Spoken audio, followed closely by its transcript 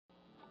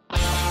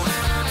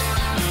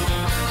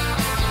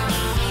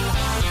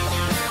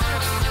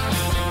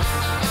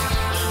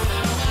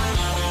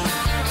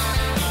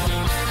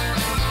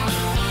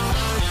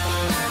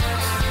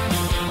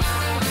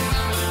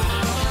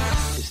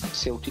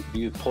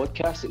View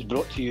podcast. It's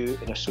brought to you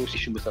in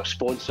association with our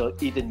sponsor,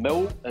 Eden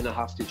Mill, and I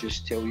have to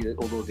just tell you that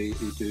although they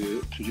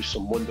do produce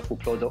some wonderful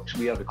products,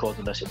 we are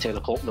recording this at 10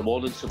 o'clock in the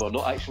morning, so we're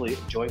not actually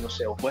enjoying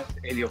ourselves with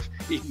any of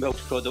Eden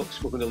Mill's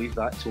products. We're going to leave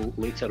that till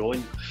later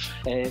on.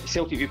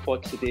 Celtic View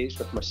pod today is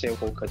with myself,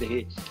 Paul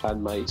Cuddihy,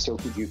 and my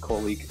Celtic View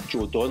colleague,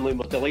 Joe Donnelly.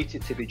 We're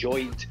delighted to be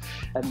joined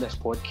in this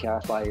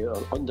podcast by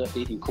our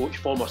under-18 coach,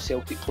 former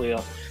Celtic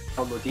player,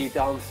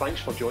 Darren,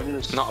 thanks for joining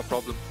us. Not a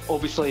problem.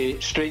 Obviously,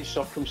 strange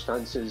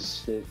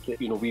circumstances.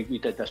 We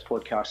did this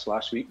podcast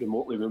last week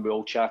remotely when we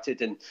all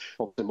chatted, and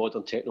the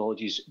modern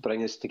technologies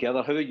bring us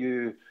together. How are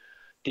you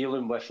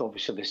dealing with,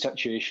 obviously, the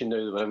situation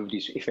now that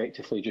everybody's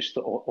effectively just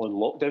on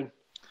lockdown?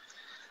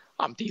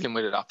 I'm dealing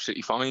with it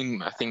absolutely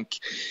fine. I think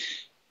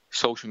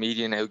social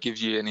media now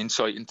gives you an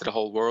insight into the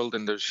whole world,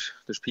 and there's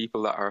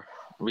people that are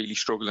really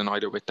struggling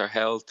either with their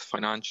health,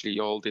 financially,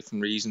 all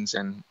different reasons,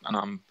 and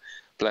I'm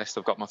blessed.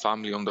 I've got my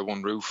family under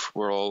one roof.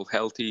 We're all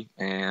healthy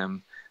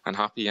and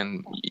happy,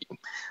 and I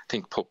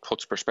think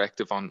puts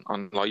perspective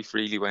on life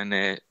really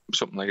when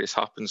something like this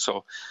happens.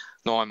 So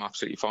no, I'm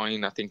absolutely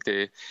fine. I think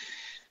the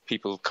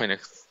people kind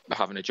of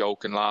having a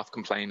joke and laugh,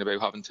 complain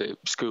about having to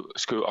school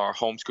or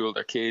homeschool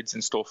their kids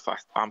and stuff.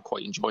 I'm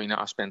quite enjoying it.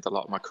 I spent a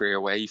lot of my career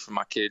away from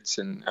my kids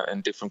and in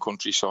different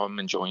countries, so I'm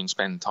enjoying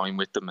spending time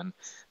with them and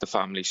the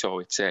family. So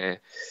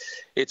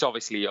it's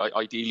obviously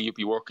ideally you'd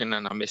be working,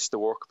 and I miss the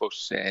work, but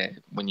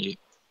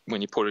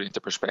when you put it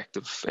into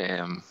perspective,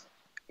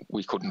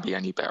 we couldn't be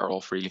any better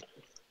off, really.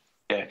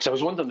 Yeah, because I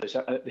was wondering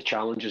the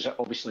challenges,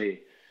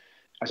 obviously,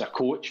 as a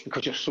coach,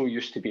 because you're so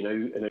used to being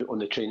out and out on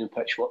the training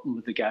pitch working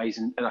with the guys,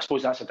 and I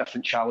suppose that's a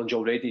different challenge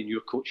already in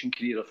your coaching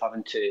career of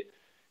having to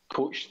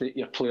coach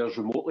your players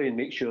remotely and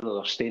make sure that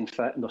they're staying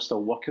fit and they're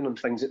still working on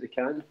things that they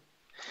can.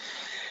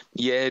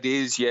 Yeah, it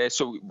is. Yeah,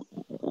 so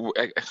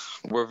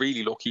we're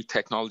really lucky.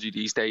 Technology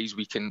these days,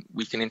 we can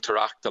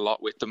interact a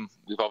lot with them.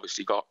 We've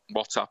obviously got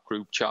WhatsApp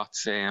group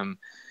chats, and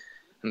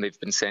they've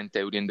been sent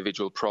out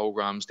individual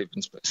programs. They've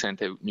been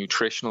sent out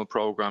nutritional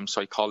programs,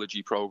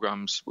 psychology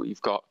programs.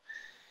 We've got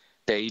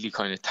daily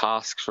kind of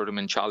tasks for them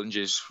and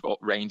challenges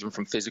ranging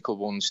from physical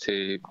ones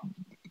to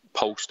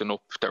posting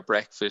up their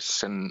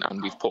breakfasts, and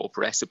we've put up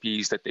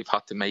recipes that they've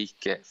had to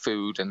make,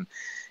 food, and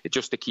it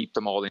just to keep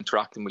them all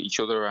interacting with each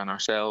other and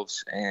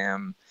ourselves.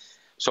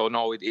 So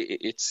no,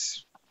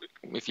 it's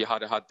if you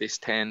had this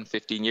 10,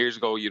 15 years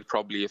ago, you'd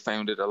probably have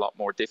found it a lot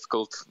more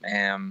difficult.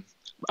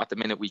 At the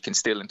minute, we can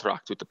still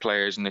interact with the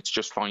players, and it's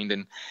just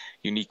finding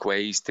unique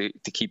ways to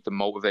keep them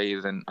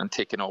motivated and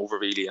ticking over,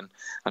 really,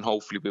 and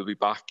hopefully we'll be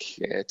back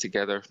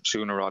together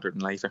sooner rather than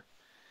later.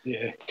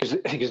 Yeah,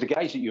 because the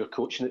guys that you're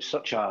coaching, it's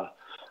such a,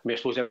 I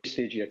suppose every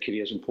stage of your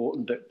career is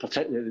important, but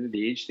particularly at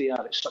the age they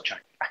are, it's such a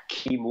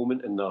key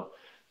moment in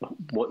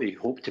what they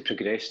hope to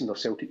progress in their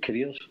Celtic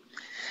careers.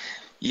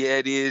 Yeah,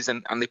 it is,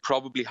 and they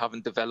probably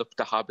haven't developed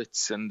the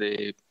habits and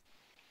the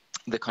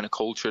kind of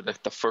culture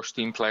that the first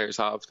team players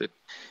have, that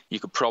you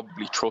could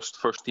probably trust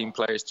first team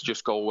players to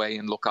just go away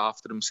and look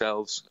after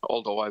themselves.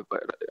 Although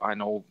I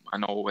know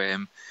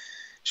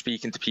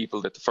speaking to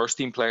people that the first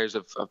team players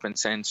have been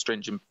sent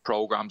stringent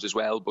programs as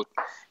well, but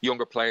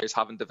younger players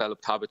haven't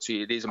developed habits, so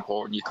it is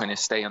important you kind of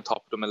stay on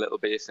top of them a little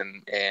bit,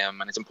 and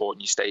it's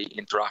important you stay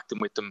interacting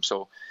with them.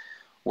 So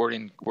we're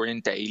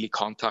in daily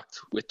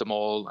contact with them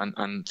all,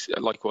 and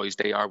likewise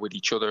they are with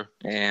each other.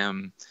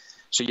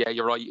 So yeah,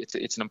 you're right.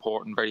 It's an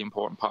important, very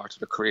important part of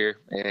the career,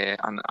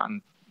 and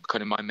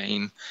kind of my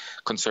main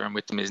concern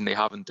with them is they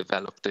haven't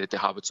developed the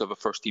habits of a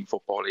first team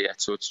footballer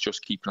yet. So it's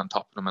just keeping on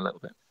top of them a little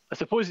bit. I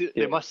suppose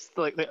they must,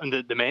 like, on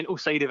the mental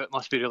side of it,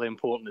 must be really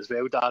important as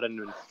well,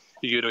 Darren. And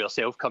you know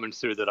yourself coming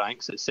through the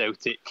ranks at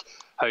Celtic,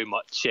 how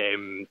much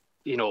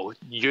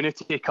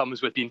unity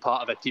comes with being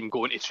part of a team,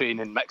 going to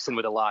training, mixing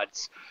with the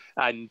lads.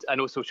 And I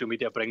know social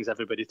media brings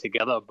everybody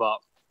together, but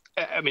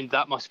I mean,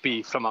 that must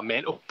be from a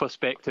mental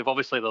perspective.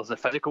 Obviously, there's the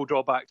physical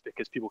drawbacks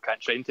because people can't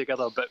train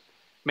together, but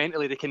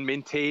mentally they can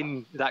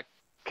maintain that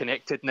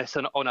connectedness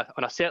on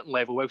a certain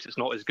level. Whilst it's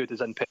not as good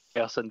as in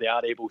person, they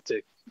are able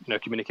to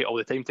communicate all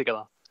the time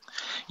together.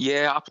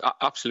 Yeah,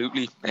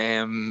 absolutely.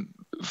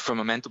 From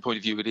a mental point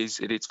of view,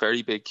 it's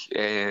very big.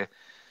 And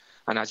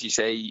as you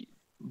say,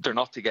 they're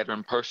not together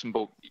in person,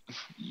 but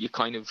you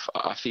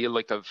I feel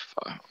like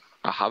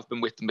I have been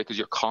with them because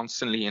you're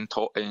constantly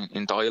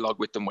in dialogue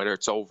with them, whether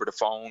it's over the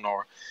phone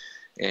or,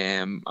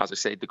 as I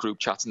said, the group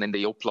chats, and then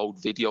they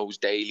upload videos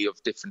daily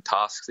of different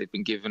tasks they've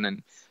been given,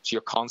 and so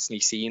you're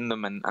constantly seeing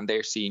them, and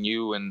they're seeing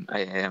you, and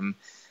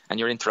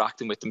you're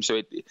interacting with them.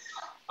 So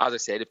as I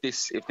said, if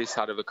this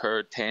had have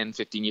occurred 10,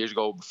 15 years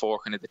ago, before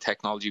kind of the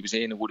technology was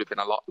in, it would have been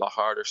a lot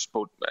harder.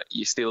 But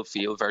you still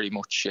feel very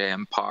much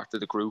part of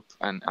the group,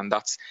 and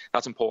that's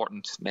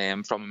important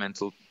from a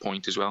mental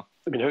point as well.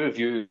 I mean, how have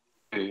you,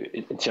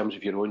 in terms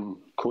of your own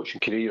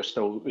coaching career, you're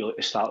still really at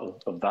the start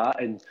of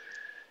that, and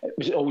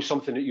was it always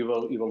something that you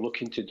were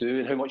looking to do,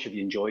 and how much have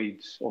you enjoyed,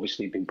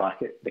 obviously, being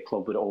back at the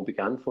club where it all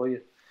began for you?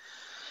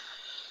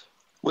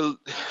 Well,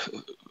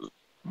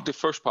 the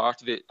first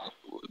part of it,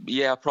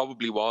 yeah,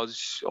 probably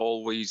was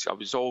always. I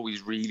was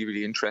always really,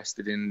 really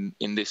interested in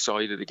this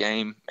side of the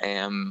game.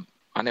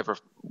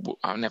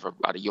 I never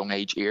at a young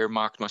age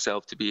earmarked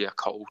myself to be a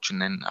coach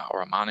and then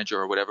or a manager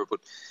or whatever. But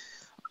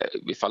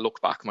if I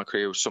look back at my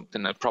career, it was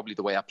something that probably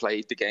the way I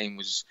played the game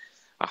was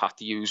I had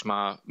to use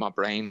my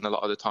brain a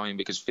lot of the time,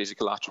 because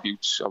physical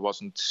attributes I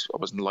wasn't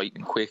light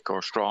and quick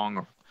or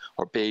strong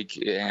or big.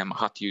 I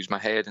had to use my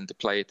head, and to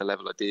play at the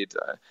level I did,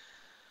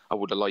 I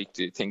would have liked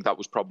to think that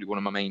was probably one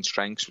of my main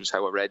strengths, was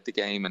how I read the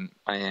game.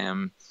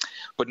 And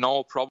but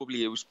no,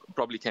 probably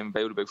came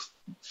about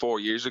 4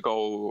 years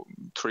ago,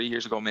 3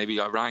 years ago maybe.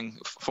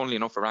 Funnily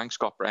enough, I rang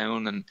Scott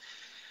Brown, and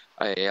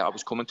I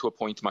was coming to a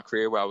point in my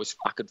career where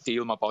I could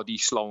feel my body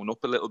slowing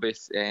up a little bit,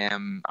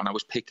 and I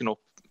was picking up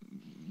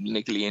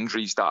niggly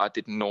injuries that I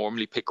didn't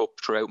normally pick up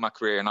throughout my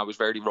career. And I was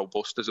very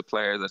robust as a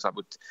player, that I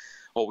would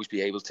always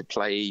be able to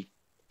play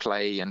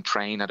and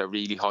train at a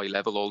really high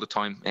level all the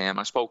time.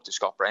 I spoke to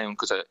Scott Brown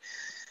because I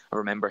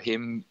remember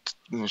him,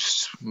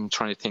 I'm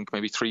trying to think,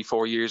 maybe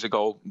 3-4 years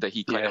ago, that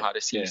he kind of had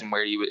a season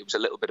where it was a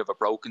little bit of a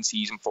broken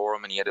season for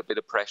him, and he had a bit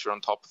of pressure on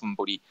top of him,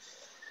 but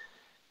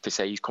to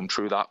say he's come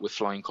through that with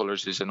flying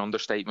colours is an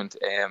understatement.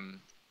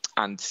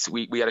 And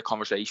we had a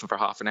conversation for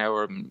half an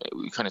hour, and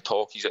we kind of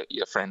talked. He's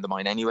a friend of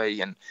mine anyway,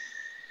 and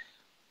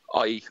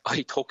I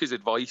took his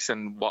advice,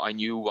 and what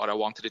I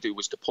wanted to do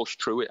was to push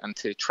through it and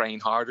to train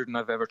harder than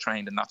I've ever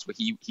trained, and that's what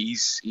he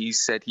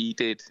said he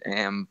did.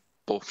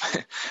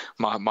 But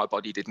my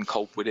body didn't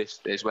cope with it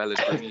as well as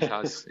Brenny's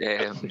has.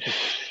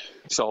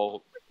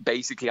 So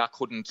basically, I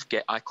couldn't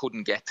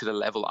get to the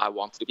level I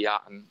wanted to be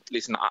at. And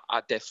listen,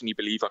 I definitely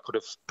believe I could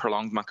have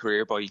prolonged my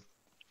career by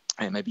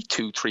maybe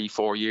 2, 3,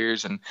 4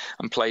 years and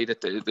played at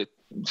the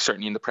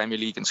certainly in the Premier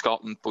League in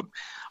Scotland, but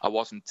I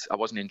wasn't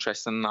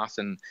interested in that.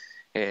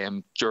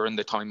 And during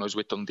the time I was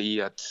with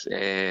Dundee, I'd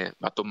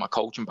done my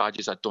coaching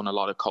badges. I'd done a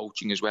lot of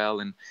coaching as well,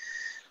 and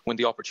when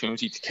the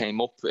opportunity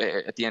came up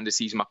at the end of the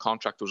season, my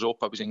contract was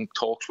up. I was in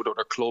talks with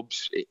other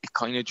clubs. It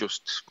kind of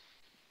just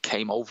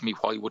came over me.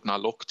 Why wouldn't I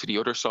look to the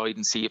other side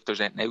and see if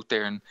there's anything out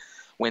there? And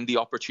when the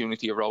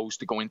opportunity arose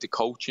to go into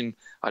coaching,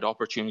 I had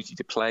opportunity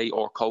to play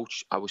or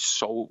coach. I was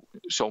so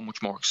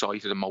much more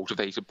excited and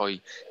motivated by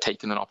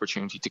taking an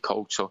opportunity to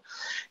coach. So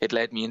it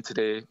led me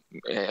into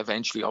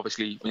eventually,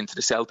 obviously, into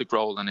the Celtic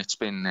role, and it's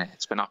been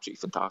absolutely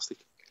fantastic.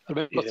 I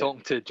remember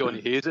talking to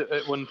Johnny Hayes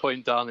at one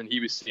point, Darren, and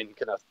he was saying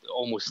kind of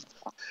almost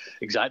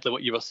exactly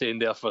what you were saying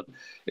there. For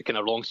the kind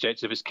of long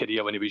stretch of his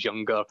career when he was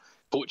younger,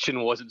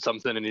 coaching wasn't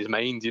something in his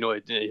mind.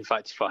 In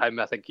fact, for him,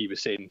 I think he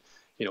was saying,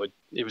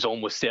 he was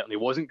almost certain he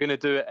wasn't going to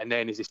do it. And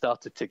then as he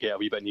started to get a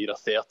wee bit nearer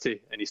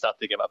 30 and he started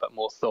to give it a bit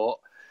more thought,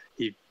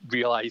 he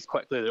realised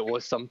quickly that it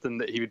was something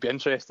that he would be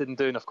interested in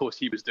doing. Of course,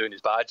 he was doing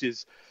his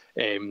badges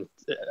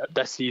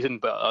this season,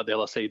 but at the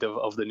other side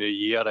of the new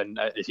year, and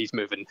as he's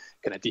moving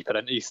kind of deeper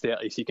into his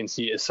 30s, he can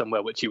see it as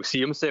somewhere which he'll see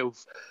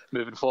himself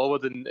moving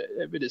forward. And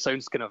it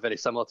sounds kind of very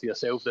similar to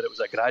yourself, that it was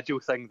a gradual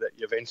thing that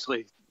you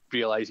eventually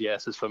realise,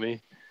 yes, is for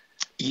me.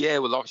 Yeah,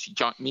 well, obviously,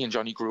 me and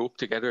Johnny grew up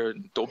together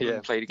in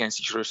Dublin, played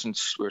against each other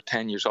since we were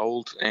 10 years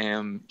old.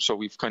 So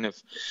we've kind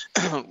of,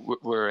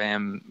 we're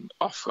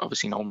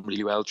obviously known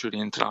really well through the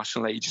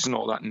international ages and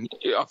all that. And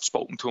I've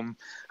spoken to him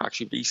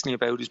actually recently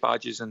about his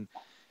badges,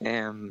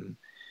 and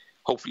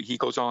hopefully he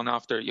goes on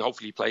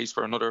hopefully he plays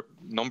for another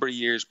number of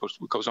years, but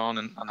goes on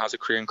and has a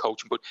career in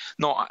coaching. But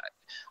no,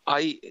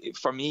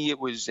 for me, it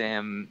was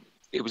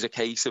a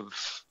case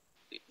of,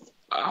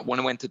 when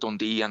I went to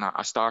Dundee and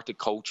I started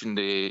coaching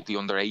the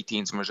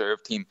under-18s and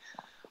reserve team,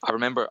 I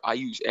remember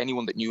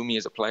anyone that knew me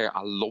as a player,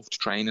 I loved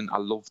training. I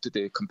loved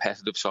the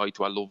competitive side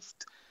too. I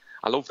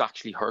loved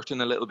actually hurting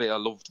a little bit. I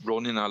loved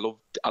running. I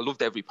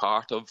loved every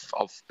part of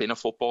being a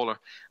footballer,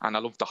 and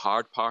I loved the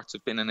hard parts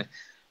of being in it.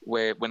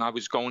 Where when I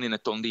was going in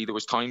at Dundee, there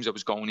was times I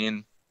was going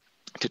in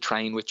to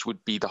train, which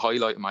would be the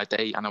highlight of my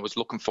day, and I was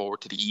looking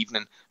forward to the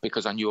evening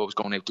because I knew I was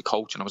going out to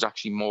coach, and I was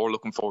actually more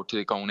looking forward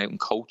to going out and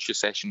coach a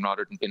session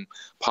rather than being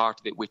part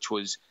of it, which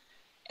was,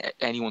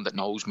 anyone that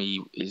knows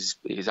me is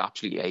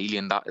absolutely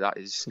alien. That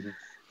is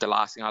the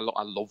last thing I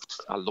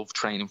loved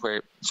training.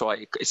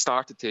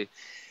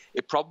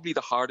 It probably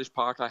the hardest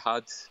part I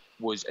had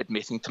was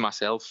admitting to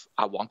myself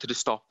I wanted to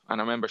stop. And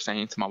I remember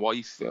saying to my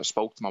wife, I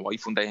spoke to my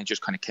wife one day and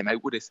just kind of came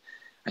out with it.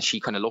 And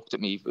she kind of looked at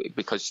me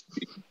because,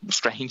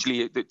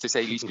 strangely, to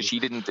say the least,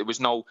 because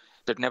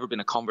there'd never been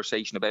a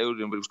conversation about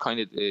it. And it was kind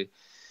of the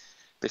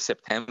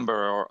September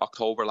or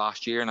October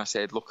last year. And I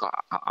said, look,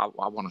 I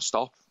want to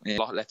stop. And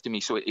a lot left of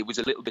me. So it was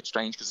a little bit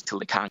strange because until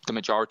they can't, the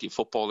majority of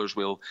footballers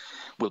will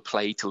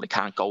play till they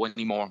can't go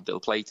anymore.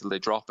 They'll play till they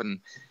drop. And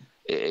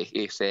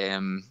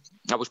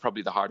that was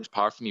probably the hardest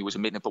part for me, was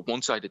admitting it. But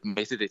once I'd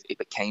admitted it, it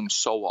became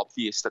so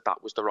obvious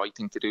that was the right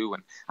thing to do.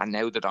 And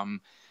now that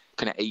I'm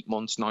kind of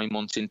 9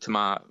 months into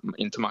my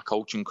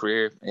coaching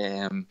career,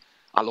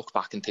 I look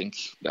back and think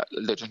that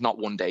there's not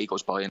one day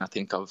goes by and I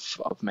think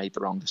I've made the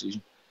wrong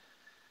decision.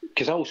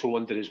 Because I also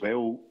wonder as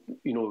well,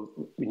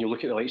 when you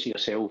look at the likes of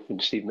yourself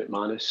and Steve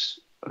McManus,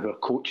 who are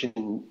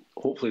coaching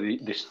hopefully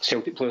the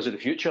Celtic players of the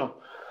future,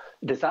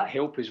 does that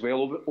help as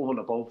well over and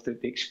above the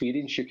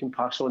experience you can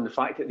pass on? The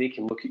fact that they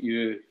can look at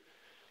you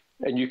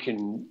and you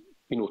can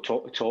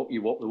talk the talk,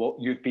 you walk the walk.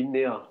 You've been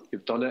there,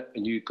 you've done it,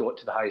 and you got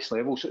to the highest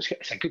level. So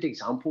it's a good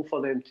example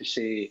for them to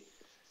say,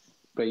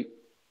 right,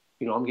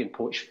 I'm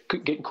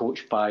getting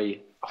coached by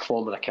a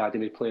former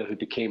academy player who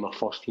became a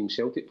first team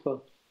Celtic player.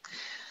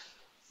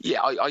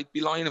 Yeah, I'd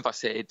be lying if I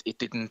said it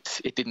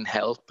didn't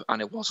help,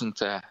 and it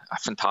wasn't a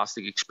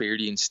fantastic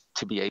experience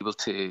to be able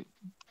to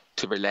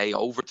relay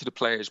over to the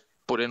players.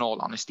 But in all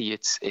honesty,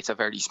 it's a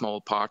very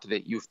small part of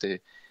it. You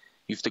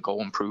have to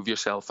go and prove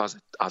yourself as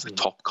a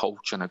top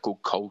coach and a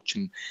good coach,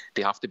 and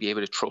they have to be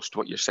able to trust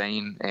what you're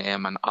saying.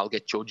 And I'll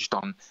get judged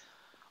on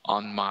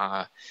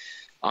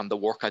the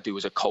work I do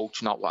as a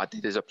coach, not what I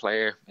did as a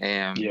player.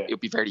 It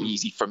would be very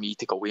easy for me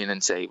to go in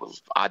and say, well,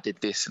 I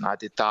did this and I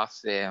did that.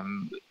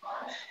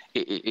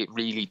 It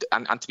really,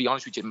 and to be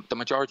honest with you, the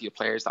majority of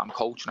players that I'm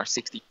coaching are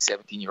 16,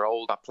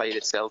 17-year-old. I played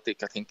at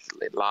Celtic, I think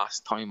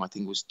last time,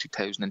 was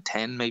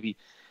 2010 maybe.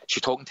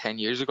 She's talking 10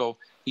 years ago.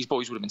 These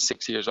boys would have been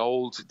 6 years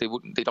old.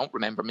 They don't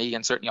remember me,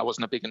 and certainly I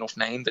wasn't a big enough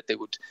name that they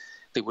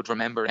would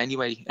remember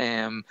anyway.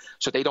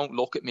 So they don't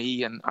look at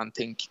me and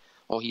think,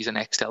 oh, he's an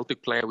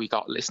ex-Celtic player, we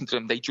got to listen to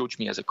him. They judge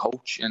me as a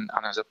coach and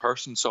as a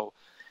person. So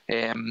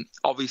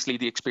obviously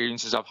the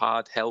experiences I've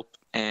had help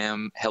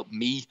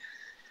me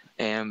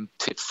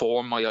to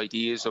form my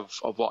ideas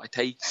of what it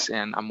takes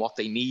and what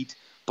they need.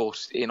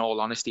 But in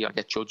all honesty, I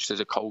get judged as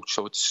a coach,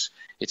 so it's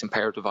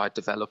imperative I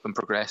develop and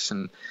progress,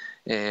 and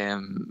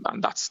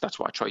that's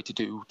what I try to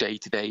do day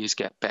to day, is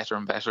get better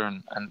and better.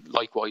 And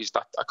likewise,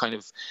 that I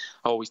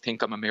always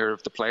think I'm a mirror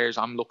of the players.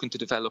 I'm looking to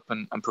develop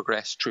and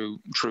progress through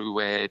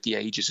the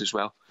ages as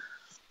well.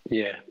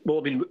 Yeah, well,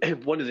 I mean,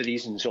 one of the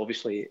reasons,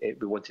 obviously,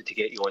 we wanted to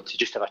get you on to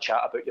just have a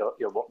chat about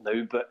your work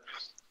now, but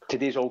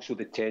today's also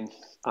the 10th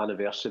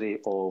anniversary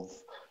of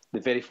the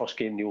very first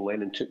game Neil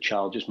Lennon took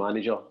charge as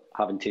manager,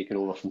 having taken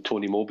over from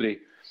Tony Mowbray.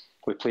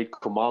 We played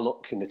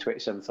Kilmarnock on the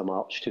 27th of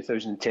March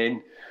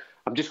 2010.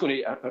 I'm just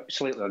going to,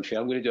 slightly unfair,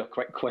 I'm going to do a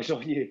quick quiz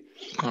on you.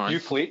 Right. You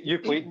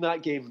played in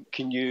that game.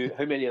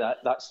 How many of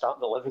that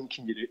starting 11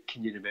 can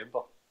you remember?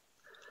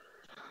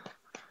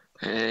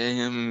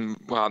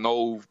 Well, I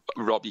know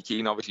Robbie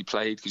Keane obviously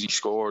played because he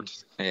scored.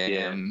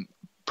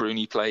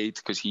 Bruni played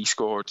because he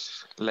scored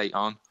late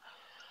on.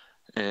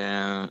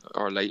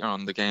 Or later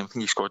on in the game. I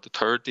think he scored the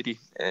third, did he?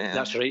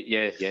 That's right,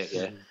 yeah.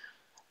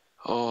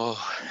 Oh,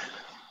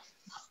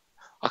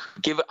 I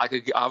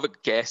could have a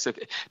guess.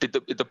 Did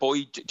the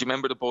boy? Do you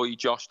remember the boy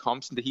Josh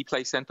Thompson? Did he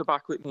play centre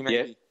back with me?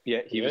 Maybe?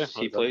 Yeah,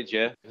 he played.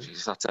 Yeah,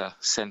 jeez, that's a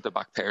centre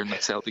back pairing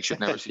that Celtic should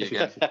never see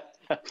again.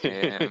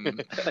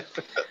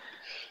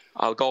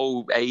 I'll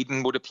go.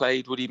 Aidan would have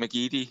played. Would he?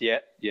 McGeady? Yeah,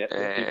 he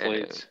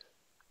played.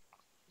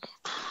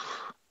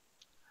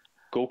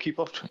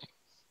 Goalkeeper.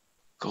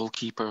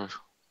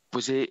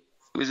 Was it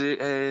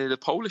the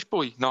Polish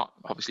boy? Not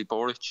obviously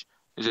Boric.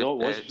 It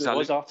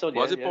was Arthur.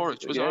 Was it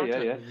Boric? Was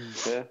Arthur?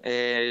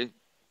 Yeah.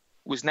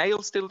 Was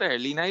Nail still there?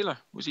 Lee Naylor,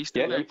 was he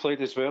still there? Yeah, he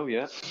played as well.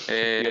 Yeah.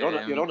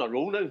 You're on a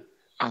roll now.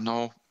 I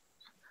know.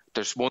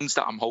 There's ones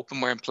that I'm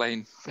hoping weren't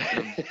playing.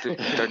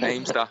 They're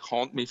names that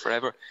haunt me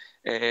forever.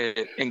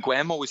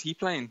 Nguemo, was he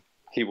playing?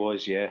 He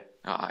was, yeah.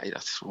 Aye,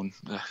 that's one.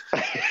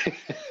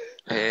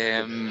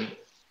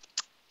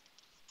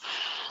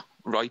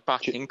 Right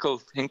back,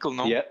 Hinkle,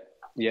 no?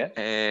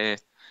 Yeah.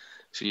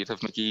 So you'd have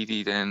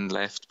McGeady, then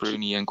left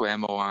Bruni and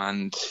Nguemo,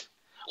 and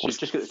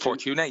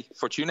Fortune.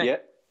 Yeah.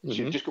 So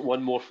you've just got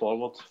one more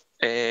forward.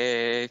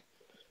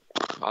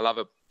 I'll have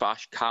a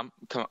bash.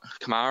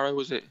 Kamara,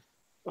 was it?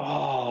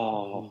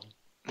 Oh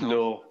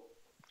no.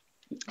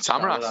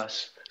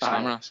 Samaras.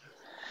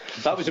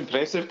 That was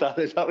impressive.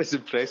 That was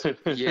impressive.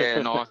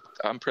 Yeah, no,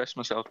 I impressed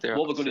myself there.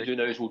 What we're going to do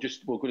now is we're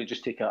going to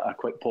just take a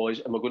quick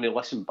pause, and we're going to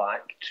listen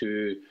back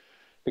to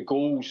the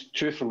goals,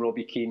 2 from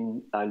Robbie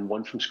Keane and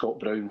 1 from Scott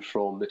Brown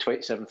from the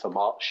 27th of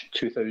March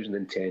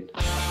 2010.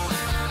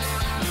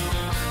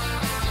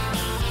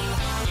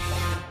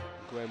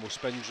 Nguemo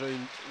spins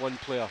round one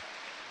player,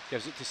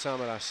 gives it to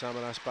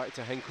Samaras back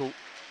to Hinkle.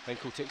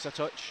 Hinkle takes a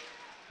touch,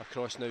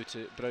 across now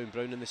to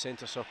Brown in the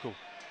centre circle.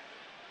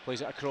 Plays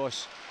it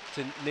across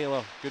to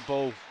Naylor, good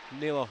ball.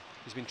 Naylor,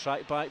 he's been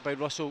tracked back by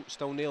Russell,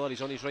 still Naylor,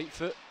 he's on his right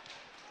foot.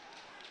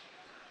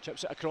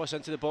 Chips it across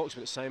into the box,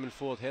 but it's Simon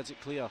Ford, heads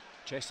it clear.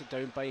 Chested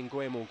down by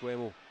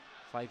Nguemo.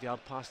 5-yard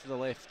pass to the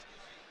left.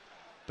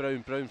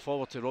 Brown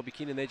forward to Robbie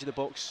Keane in the edge of the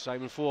box.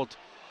 Simon Ford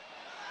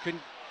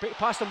couldn't pick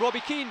past him.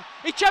 Robbie Keane,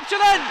 he chips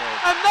it in,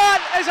 and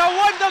that is a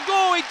wonder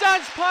goal. He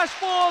danced past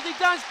Ford, he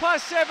danced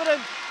past Severin,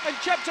 and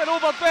chipped it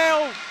over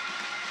Bell.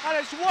 And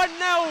it's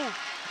 1-0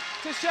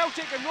 to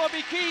Celtic, and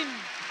Robbie Keane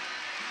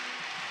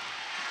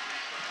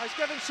has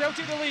given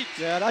Celtic the lead.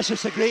 Yeah, that's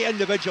just a great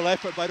individual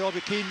effort by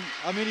Robbie Keane.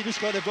 I mean, he just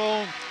got the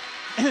ball,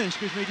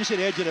 excuse me, just at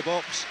the edge of the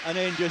box, and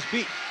then just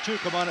beat 2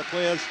 Kilmarnock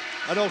players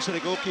and also the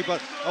goalkeeper.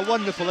 A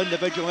wonderful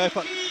individual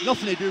effort.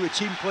 Nothing to do with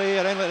team play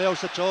or anything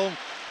else at all.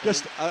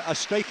 Just a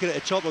striker at the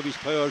top of his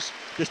powers,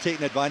 just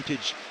taking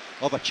advantage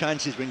of a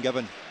chance he's been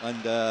given.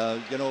 And,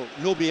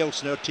 nobody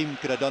else in our team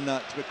could have done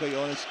that, to be quite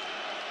honest.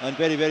 And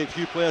very, very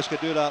few players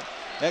could do that.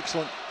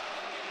 Excellent.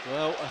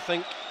 Well, I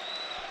think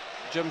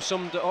Jim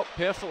summed it up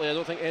perfectly. I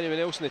don't think anyone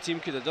else in the team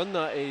could have done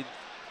that. He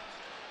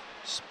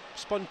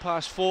spun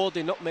past Ford,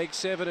 he nutmegged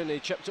Severin, he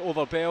chipped it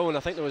over Bell, and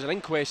I think there was an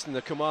inquest in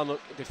the Kilmarnock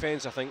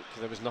defence. I think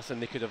there was nothing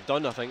they could have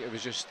done. I think it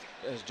was just,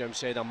 as Jim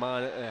said, a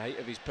man at the height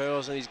of his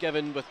powers, and he's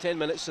given, with 10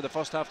 minutes to the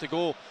first half to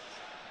go,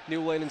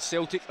 Neil Lennon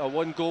Celtic a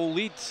 1-goal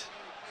lead.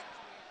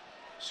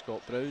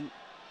 Scott Brown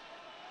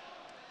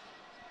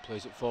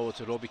plays it forward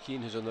to Robbie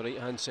Keane, who's on the right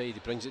hand side. He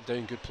brings it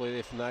down, good play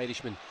there from the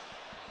Irishman.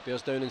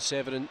 Bears down in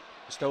Severin,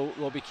 still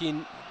Robbie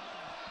Keane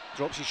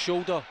drops his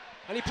shoulder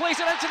and he plays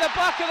it into the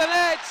back of the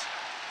net.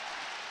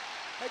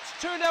 It's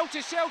 2-0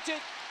 to Celtic,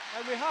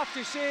 and we have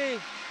to say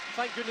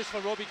thank goodness for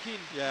Robbie Keane.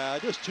 Yeah,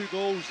 just 2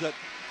 goals that,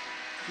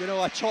 you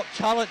know, a top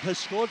talent has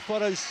scored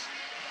for us.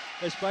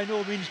 It's by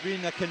no means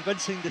been a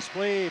convincing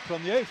display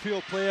from the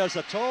outfield players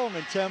at all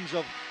in terms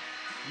of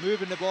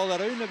moving the ball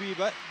around a wee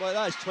bit, but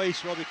that's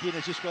twice Robbie Keane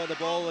has just got the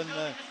ball in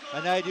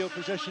an ideal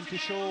position to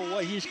show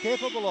what he's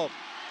capable of.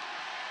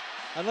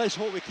 And let's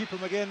hope we keep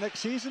him again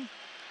next season.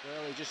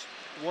 Well, he just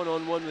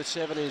one-on-one with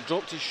Severin, he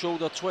dropped his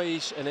shoulder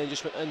twice and then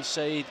just went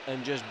inside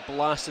and just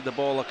blasted the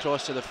ball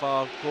across to the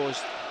far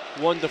post.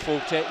 Wonderful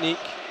technique,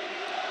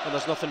 and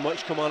there's nothing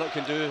much Kilmarnock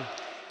can do.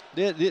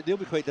 They'll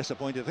be quite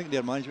disappointed. I think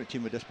their management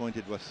team were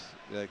disappointed with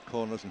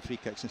corners and free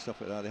kicks and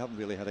stuff like that. They haven't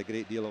really had a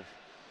great deal of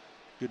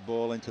good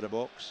ball into the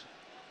box.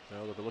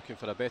 Well, they'll be looking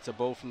for a better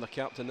ball from the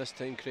captain this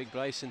time. Craig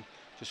Bryson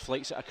just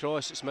flicks it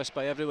across, it's missed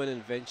by everyone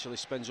and eventually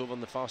spins over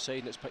on the far side,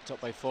 and it's picked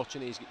up by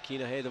Fortuny. He's got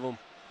Keane ahead of him.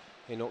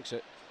 He knocks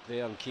it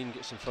there and Keane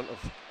gets in front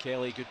of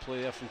Kelly. Good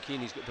play there from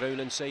Keane. He's got Brown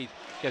inside,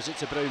 gives it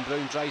to Brown.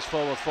 Brown drives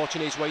forward,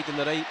 Fortuny's wide on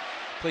the right,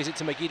 plays it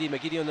to McGeady.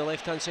 McGeady on the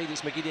left hand side,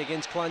 it's McGeady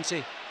against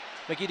Clancy.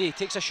 McGeady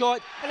takes a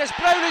shot and it's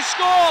Brown who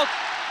scored,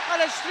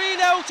 and it's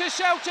 3-0 to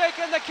Celtic,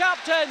 and the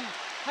captain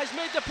has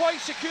made the point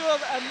secure,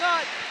 and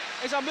that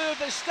is a move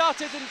that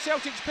started in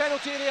Celtic's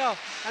penalty area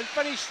and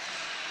finished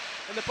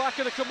in the back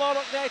of the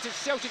Kilmarnock net. It's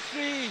Celtic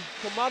 3,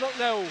 Kilmarnock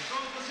 0.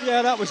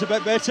 Yeah, that was a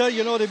bit better.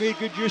 You know, they made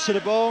good use of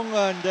the ball,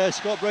 and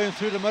Scott Brown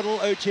through the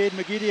middle, out to Aidan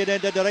McGeady, and then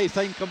did the right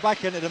thing, come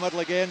back into the middle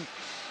again,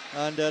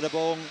 and the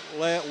ball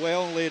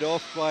well laid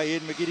off by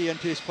Aidan McGeady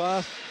into his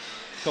path.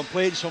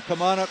 Complaints from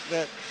Kilmarnock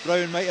that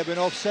Brown might have been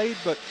offside,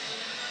 but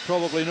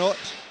probably not.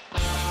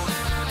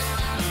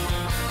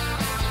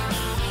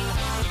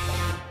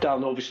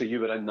 Darren, obviously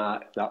you were in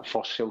that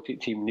first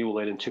Celtic team. Neil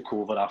Lennon took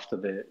over after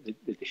the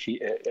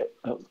defeat at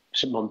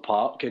St Mirren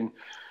Park, and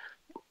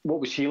what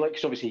was he like?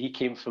 Because obviously he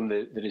came from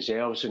the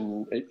reserves,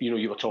 and you know,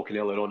 you were talking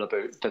earlier on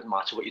about it didn't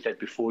matter what you did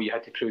before, you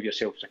had to prove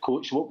yourself as a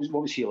coach. What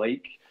was he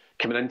like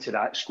coming into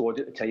that squad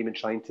at the time and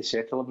trying to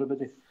settle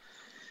everybody?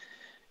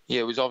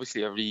 Yeah, it was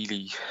obviously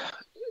it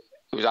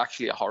was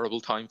actually a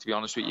horrible time, to be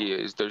honest with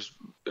you.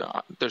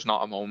 There's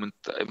not a moment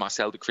in my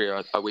Celtic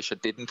career I wish I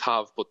didn't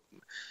have, but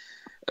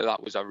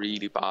that was a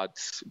really bad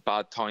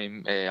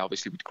time.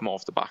 Obviously, we'd come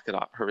off the back of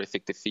that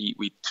horrific defeat.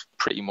 We'd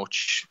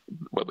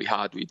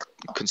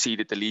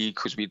conceded the league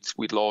because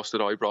we'd lost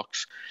at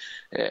Ibrox.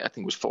 I think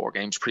it was 4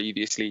 games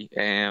previously.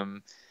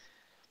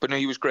 But no,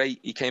 he was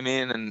great. He came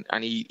in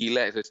and he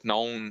let it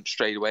known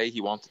straight away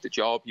he wanted the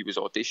job. He was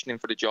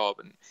auditioning for the job,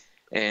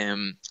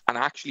 and I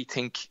actually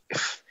think,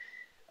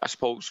 I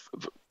suppose,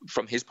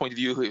 from his point of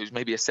view, it was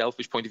maybe a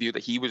selfish point of view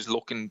that he was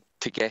looking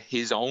to get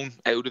his own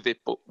out of it,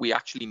 but we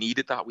actually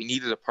needed that. We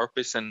needed a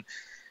purpose, and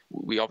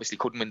we obviously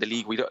couldn't win the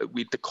league.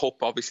 We'd the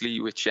cup, obviously,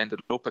 which ended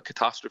up a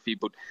catastrophe,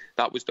 but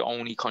that was the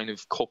only kind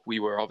of cup we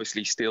were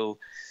obviously still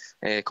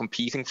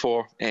competing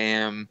for.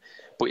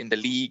 But in the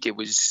league, it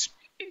was...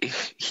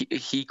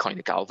 He kind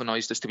of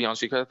galvanised us, to be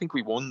honest with you, because I think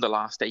we won the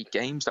last 8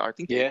 games. I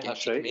think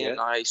that's right.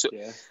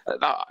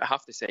 That, I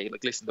have to say,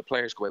 like, listen, the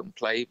players go out and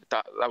play,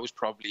 but that was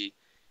probably...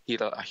 He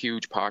had a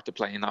huge part to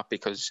play in that,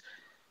 because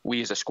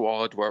we as a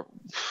squad were,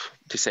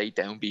 to say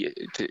downbeat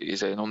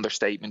is an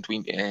understatement.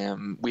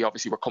 We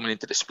obviously were coming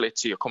into the split,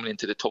 so you're coming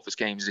into the toughest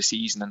games of the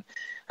season,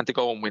 and to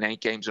go and win 8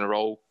 games in a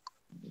row,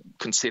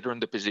 considering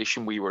the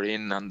position we were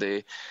in and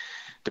the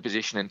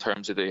position in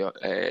terms of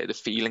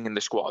the feeling in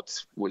the squad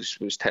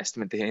was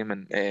testament to him.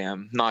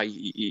 And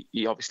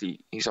he's obviously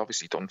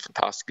done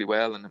fantastically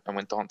well and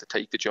went on to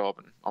take the job,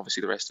 and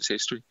obviously the rest is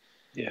history.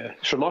 Yeah,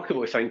 it's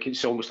remarkable. I think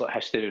it's almost like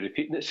history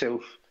repeating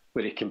itself,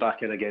 where he came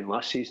back in again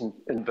last season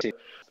and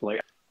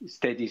like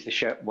steadies the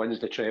ship, wins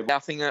the treble. Yeah, I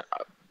think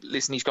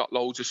listen, he's got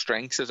loads of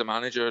strengths as a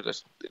manager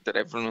that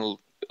everyone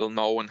will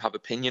know and have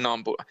opinion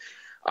on, but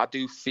I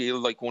do feel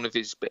like one of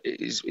his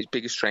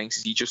biggest strengths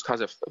is he just has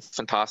a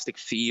fantastic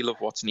feel of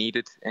what's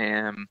needed.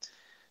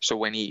 So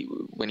when he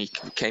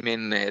came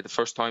in the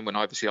first time, when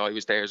obviously I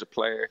was there as a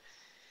player,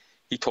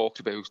 he talked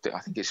about, I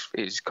think,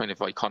 his kind of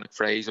iconic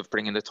phrase of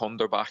bringing the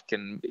thunder back,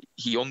 and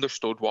he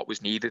understood what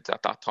was needed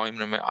at that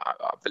time. And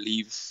I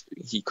believe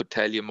he could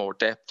tell you more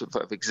depth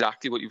of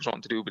exactly what he was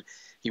wanting to do, but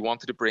he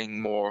wanted to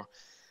bring more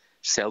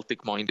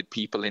Celtic-minded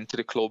people into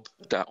the club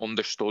that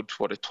understood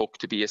what it took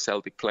to be a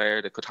Celtic player,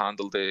 that could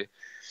handle the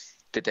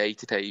the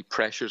day-to-day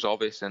pressures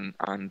of it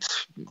and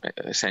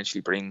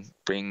essentially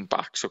bring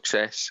back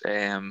success.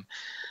 And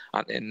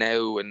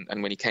now,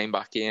 and when he came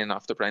back in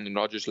after Brendan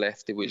Rodgers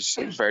left, it was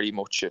very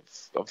much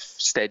of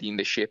steadying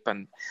the ship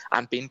and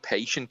being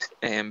patient,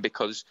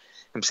 because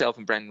himself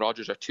and Brendan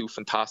Rodgers are two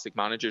fantastic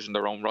managers in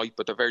their own right,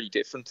 but they're very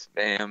different.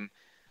 And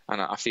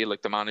I feel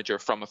like the manager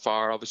from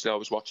afar, obviously I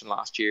was watching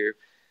last year,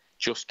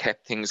 just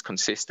kept things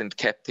consistent,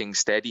 kept things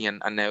steady,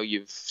 and now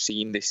you've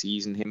seen this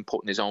season him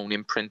putting his own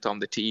imprint on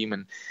the team,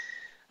 and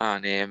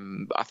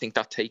I think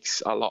that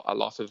takes a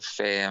lot of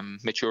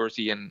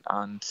maturity and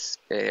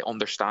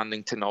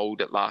understanding to know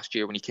that last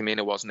year when he came in,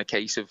 it wasn't a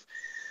case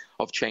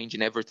of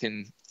changing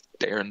everything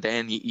there and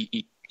then.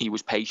 He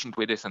was patient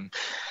with it and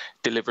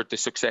delivered the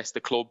success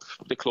the club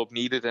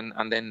needed,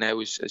 and then now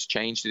has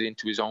changed it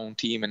into his own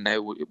team, and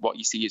now what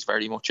you see is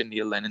very much a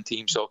Neil Lennon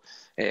team. So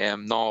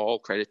no, all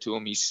credit to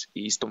him.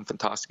 He's done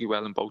fantastically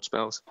well in both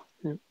spells.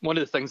 One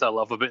of the things I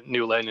love about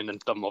Neil Lennon,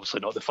 and I'm obviously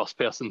not the first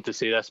person to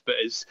say this, but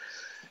is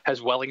his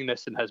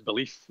willingness and his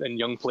belief in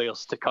young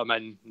players to come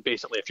in.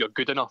 Basically, if you're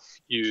good enough,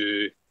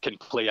 you can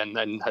play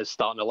in his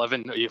starting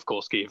 11. He, of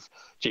course, gave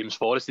James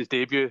Forrest his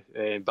debut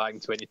back in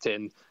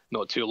 2010,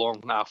 not too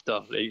long after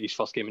his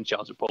first game in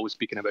charge that Paul was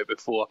speaking about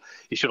before.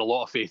 He showed a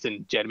lot of faith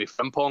in Jeremy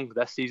Frimpong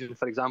this season,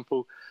 for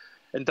example.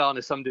 And Darren,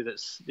 is somebody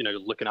that's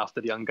looking after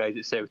the young guys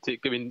at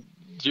Celtic. I mean,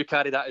 do you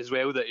carry that as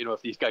well, that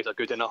if these guys are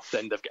good enough,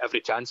 then they've got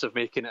every chance of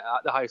making it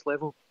at the highest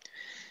level?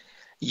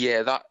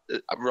 Yeah, that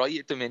right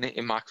at the minute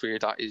in my career,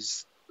 that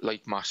is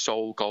like my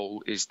sole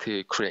goal, is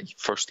to create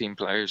first team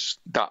players.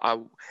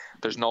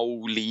 There's no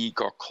league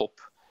or cup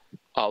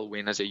I'll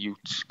win as a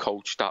youth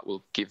coach that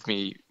will give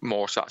me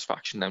more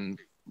satisfaction than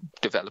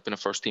developing a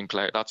first team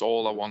player. That's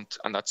all I want,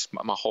 and that's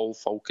my whole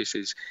focus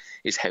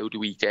is how do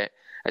we get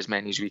as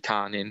many as we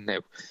can in. Now,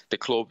 the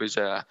club is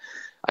a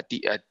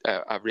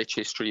rich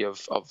history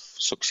of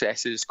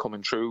successes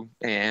coming through,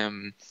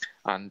 and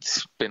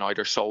been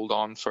either sold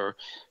on for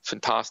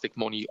fantastic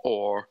money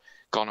or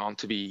gone on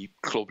to be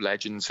club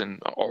legends,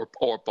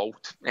 or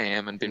both,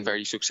 and been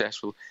very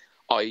successful.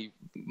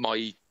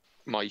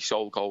 My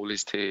sole goal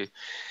is to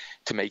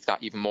make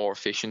that even more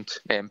efficient,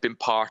 and been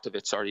part of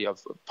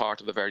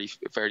a very,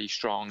 very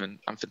strong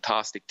and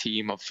fantastic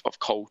team of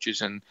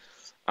coaches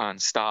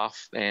and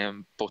staff,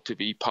 but to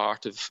be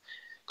part of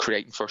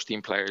creating first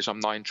team players. I'm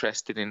not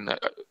interested in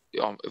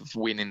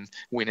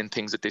winning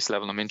things at this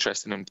level. I'm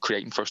interested in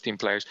creating first team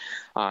players,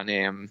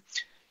 and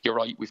you're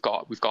right, we've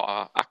got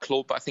a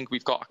club. I think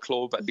we've got a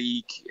club, a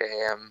league,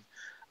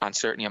 and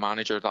certainly a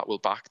manager that will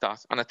back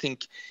that. And I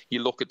think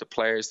you look at the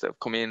players that have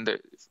come in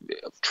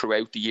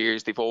throughout the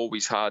years, they've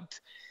always had,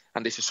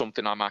 and this is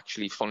something I'm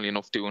actually, funnily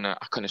enough, doing a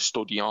kind of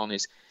study on,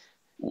 is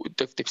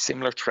they've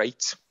similar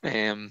traits.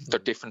 They're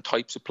different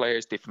types of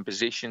players, different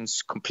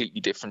positions, completely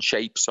different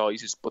shapes,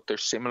 sizes, but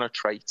there's similar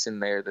traits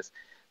in there that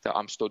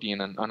I'm studying,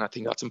 and I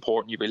think that's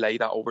important. You relay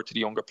that over to the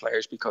younger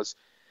players, because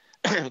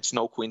it's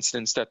no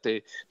coincidence that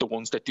the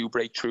ones that do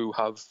break through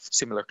have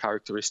similar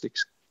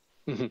characteristics.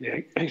 Mm-hmm. Yeah,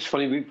 it's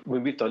funny,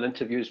 when we've done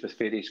interviews with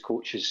various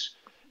coaches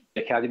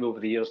in the academy over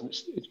the years, and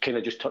it's kind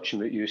of just touching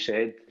what you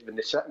said, when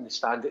they sit in the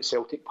stand at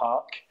Celtic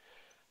Park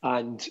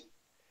and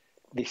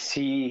they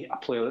see a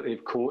player that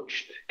they've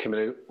coached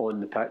coming out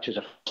on the pitch as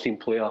a first-team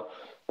player,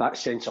 that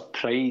sense of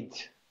pride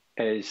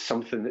is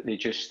something that they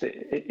just,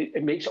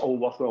 it makes it all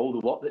worthwhile, all the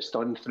work that's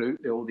done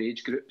throughout all the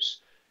age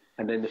groups,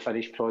 and then the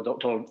finished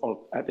product, or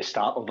at the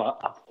start of that,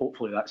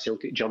 hopefully that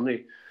Celtic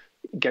journey,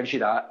 gives you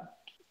that,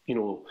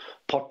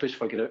 purpose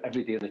for getting out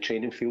every day in the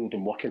training field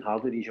and working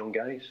hard with these young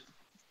guys.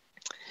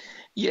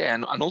 Yeah,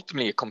 and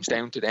ultimately it comes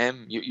down to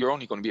them. You're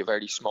only going to be a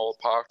very small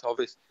part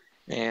of it.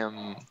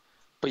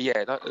 But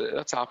yeah,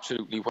 that's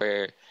absolutely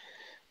where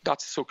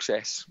that's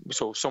success.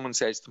 So if someone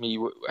says to me,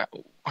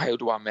 how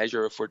do I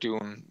measure if we're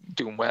doing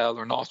well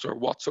or not, or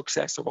what's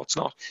success or what's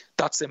not?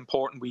 That's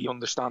important. We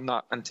understand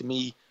that. And to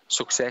me,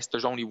 success,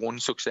 there's only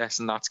one success,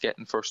 and that's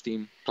getting first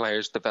team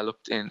players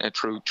developed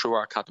through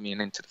our academy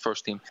and into the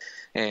first team.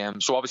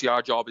 So obviously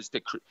our job is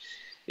to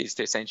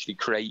essentially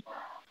create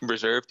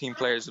reserve team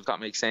players, if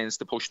that makes sense,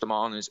 to push them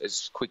on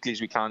as quickly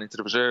as we can into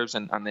the reserves,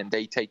 and then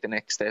they take the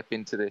next step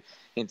into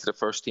the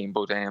first team.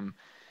 But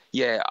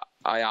yeah,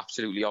 I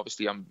absolutely,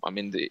 obviously I've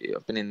been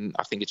in,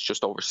 I think it's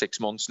just over 6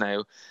 months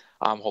now.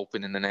 I'm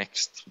hoping in the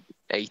next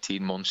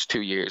 18 months,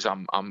 2 years,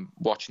 I'm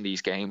watching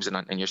these games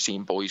and you're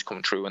seeing boys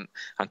coming through,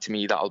 and to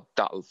me that'll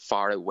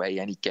far outweigh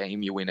any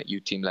game you win at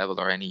youth team level,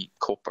 or any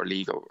cup or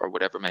league or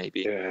whatever it may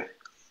be. Yeah,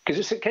 because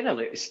it's kind of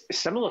like, it's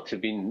similar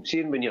to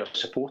seeing when you're a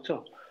supporter.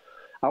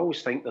 I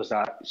always think there's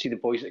that, see the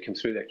boys that come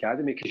through the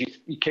academy, because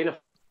you kind of,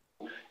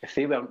 if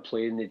they weren't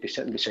playing, they'd be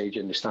sitting beside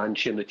you in the stand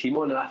cheering the team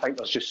on, and I think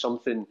there's just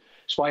something,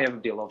 it's why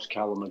everybody loves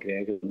Callum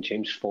McGregor and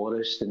James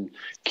Forrest and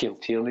Cale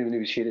Tierney when he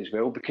was here as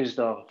well, because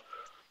they're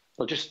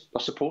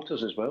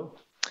supporters as well.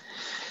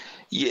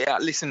 Yeah,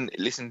 listen,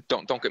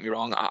 don't get me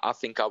wrong, I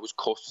think I was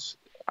cut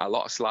a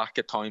lot of slack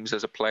at times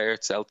as a player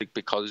at Celtic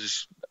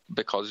because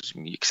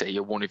you say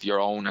you're one of your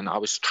own, and I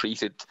was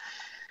treated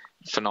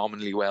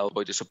phenomenally well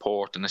by the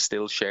support, and I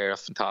still share a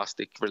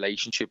fantastic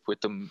relationship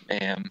with them.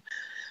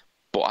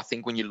 But I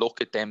think when you look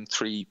at them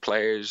three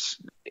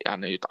players,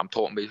 and I'm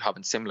talking about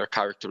having similar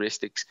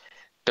characteristics,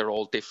 they're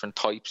all different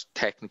types,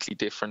 technically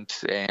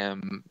different,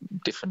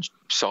 different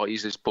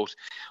sizes. But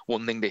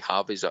one thing they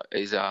have is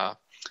an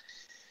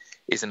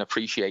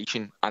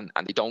appreciation, and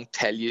they don't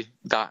tell you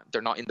that.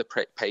 They're not in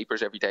the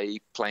papers every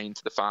day playing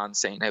to the fans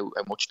saying how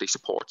much they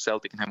support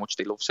Celtic and how much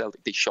they love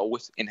Celtic. They show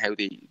it in how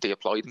they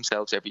apply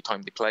themselves every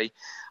time they play.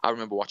 I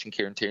remember watching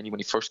Kieran Tierney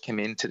when he first came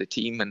into the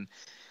team,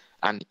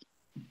 and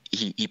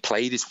he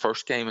played his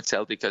first game at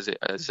Celtic as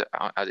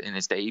in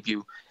his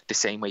debut the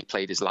same way he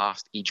played his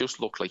last. He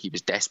just looked like he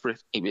was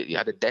desperate. He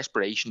had a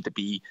desperation to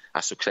be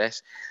a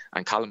success.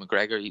 And Callum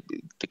McGregor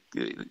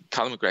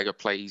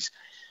plays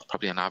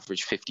probably on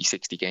average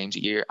 50-60 games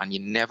a year, and you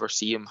never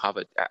see him have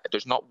it.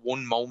 There's not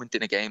one moment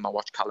in a game I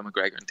watch Callum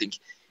McGregor and think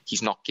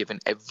he's not given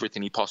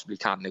everything he possibly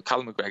can. Now,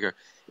 Callum McGregor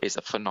is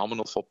a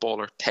phenomenal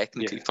footballer,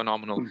 technically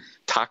phenomenal,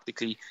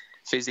 tactically,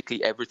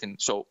 physically, everything.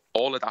 So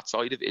all of that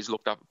side of it is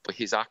looked at, but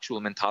his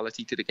actual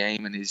mentality to the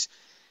game and his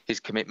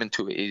commitment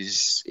to it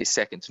is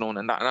second to none.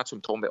 And that's what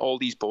I'm talking about. All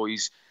these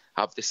boys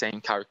have the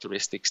same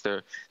characteristics.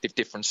 They've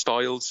different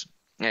styles,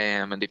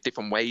 and they've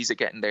different ways of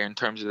getting there in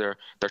terms of their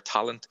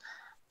talent,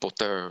 but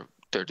their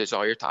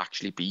desire to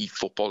actually be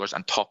footballers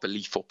and top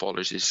elite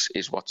footballers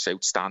is what's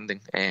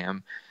outstanding.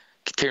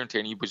 Kieran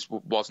Tierney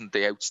wasn't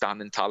the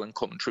outstanding talent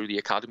coming through the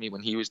academy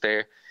when he was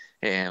there,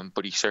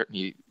 but he's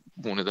certainly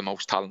one of the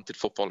most talented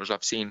footballers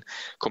I've seen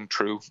come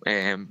through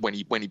when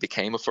he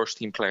became a first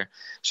team player.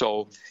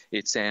 So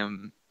it's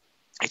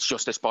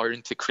just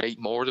aspiring to create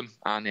more of them,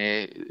 and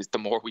the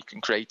more we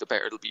can create, the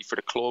better it'll be for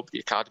the club, the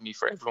academy,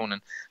 for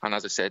everyone. And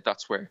as I said,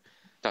 that's where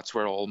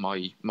all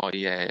my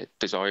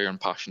desire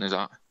and passion is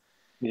at.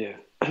 Yeah.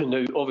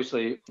 Now,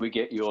 obviously, we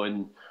get you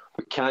on.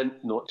 We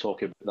can't not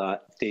talk about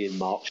that day in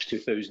March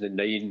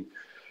 2009.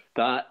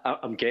 That,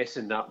 I'm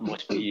guessing that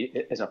must be,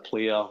 as a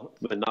player,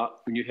 when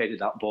you headed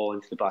that ball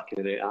into the back of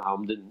the net at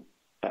Hampden.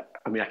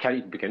 I mean, I can't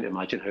even begin to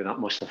imagine how that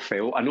must have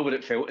felt. I know what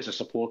it felt as a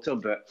supporter,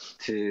 but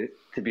to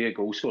be a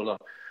goal scorer,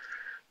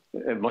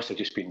 it must have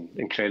just been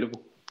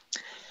incredible.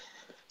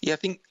 Yeah,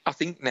 I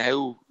think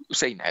now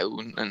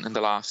in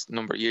the last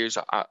number of years,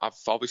 I've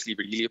obviously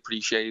really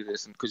appreciated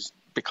this, and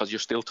because you're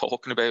still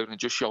talking about it, and it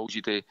just shows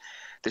you the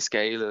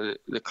scale of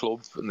the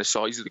club and the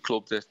size of the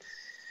club, that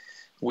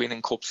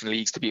winning cups and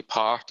leagues, to be a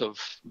part of.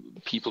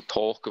 People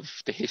talk of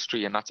the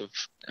history, and that's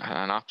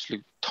an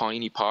absolute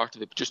tiny part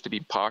of it, but just to be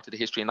part of the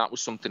history. And that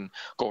was something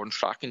Gordon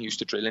Strachan used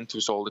to drill into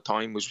us all the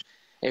time, was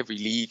every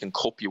league and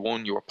cup you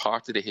won, you were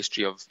part of the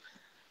history of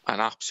an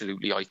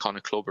absolutely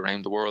iconic club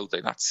around the world.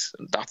 And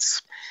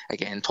that's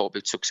again, talk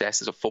about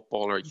success as a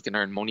footballer. You can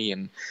earn money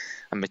and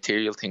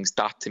material things.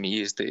 That to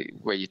me is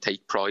where you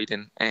take pride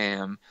in.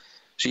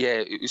 So yeah,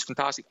 it was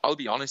fantastic. I'll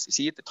be honest,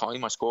 see, at the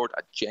time I scored,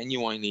 I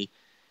genuinely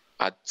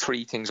had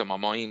three things on my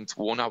mind.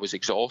 One, I was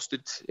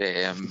exhausted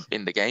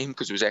in the game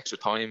because it was extra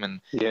time, and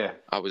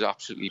I was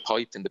absolutely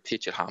piped, and the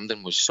pitch at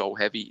Hampden was so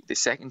heavy. The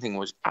second thing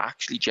was, I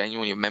actually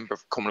genuinely remember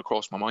coming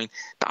across my mind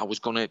that I was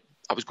gonna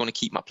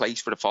keep my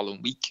place for the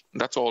following week.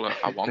 That's all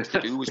I wanted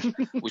to do was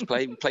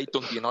play. We played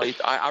Dundee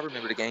United. I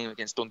remember the game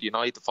against Dundee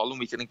United the following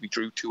week. I think we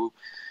drew two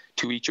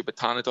each up at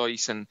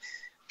Tannadice, and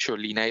sure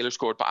Lee Naylor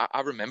scored. But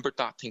I remembered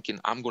that, thinking,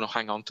 I'm going to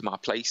hang on to my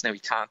place now. He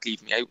can't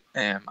leave me out,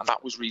 and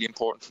that was really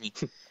important for me.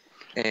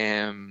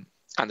 And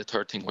the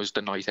third thing was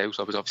the night out.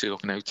 I was obviously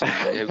looking out to the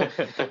night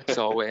out.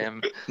 So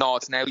no,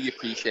 it's now you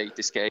appreciate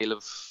the scale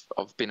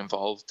of being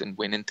involved in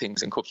winning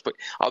things in cups. But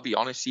I'll be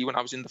honest, see, when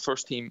I was in the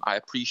first team, I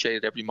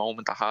appreciated every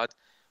moment I had,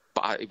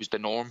 but it was the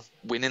norm.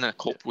 Winning a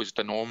cup was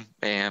the norm.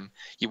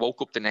 You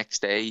woke up the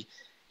next day,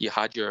 you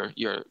had your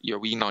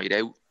wee night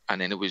out,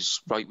 and then it was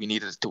right, we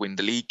needed to win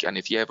the league. And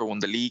if you ever won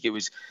the league, you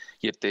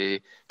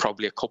had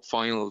probably a cup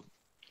final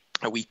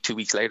a week, 2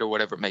 weeks later,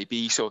 whatever it may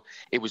be. So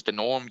it was the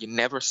norm. You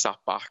never sat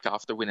back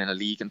after winning a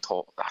league and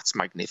thought, that's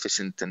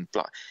magnificent, and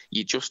blah.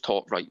 You just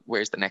thought, right,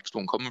 where's the next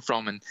one coming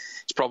from? And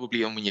it's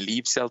probably when you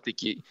leave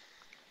Celtic, you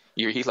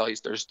realise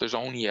there's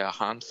only a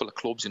handful of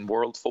clubs in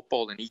world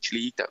football in each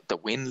league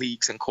that win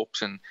leagues and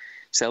cups, and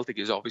Celtic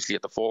is obviously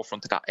at the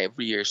forefront of that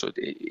every year. So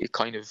it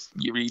kind of,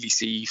 you really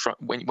see,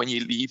 when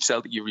you leave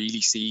Celtic, you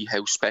really see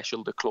how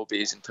special the club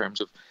is in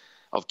terms of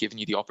giving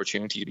you the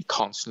opportunity to be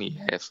constantly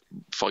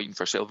fighting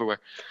for silverware.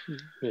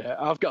 Yeah,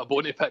 I've got a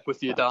bone to pick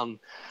with you, Dan,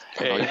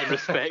 in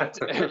respect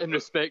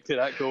to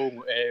that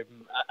goal.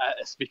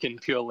 Speaking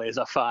purely as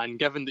a fan,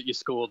 given that you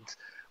scored,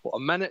 a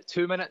minute,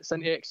 2 minutes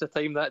into extra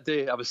time that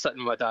day, I was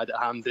sitting with my dad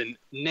at Hampden,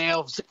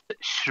 nerves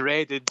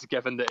shredded,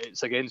 given that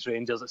it's against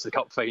Rangers, it's the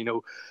cup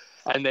final.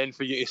 And then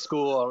for you to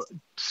score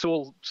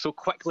so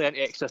quickly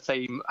into extra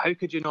time, how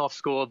could you not have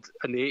scored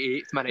in the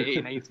 88th minute,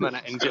 89th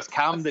minute, and just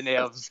calm the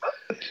nerves?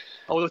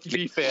 Although, to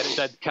be fair, it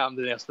did calm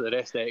the nerves for the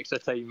rest of the extra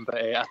time. But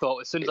I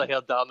thought as soon as I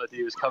heard Darren that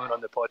he was coming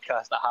on the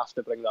podcast, I have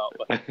to bring that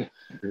up.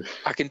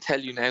 I can tell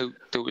you now,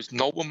 there was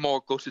no one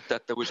more gutted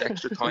that there was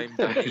extra time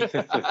than me.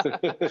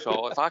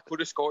 So if I could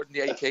have scored in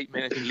the 88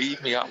 minutes and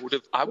leave me, I would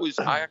have.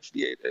 I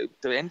actually, at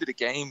the end of the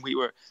game,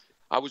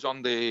 I was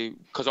on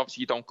because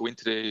obviously you don't go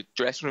into the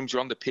dressing rooms, you're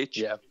on the pitch.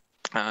 Yeah.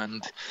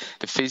 And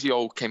the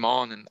physio came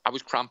on and I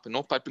was cramping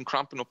up. I'd been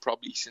cramping up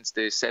probably since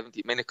the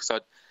 70th minute because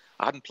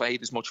I hadn't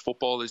played as much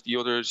football as the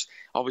others.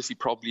 Obviously,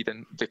 probably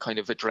the kind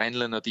of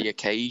adrenaline of the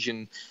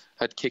occasion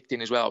had kicked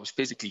in as well. I was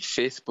physically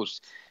fit, but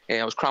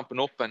I was cramping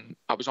up and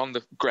I was on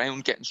the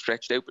ground getting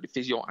stretched out by the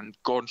physio, and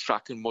Gordon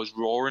Strachan was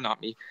roaring at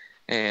me,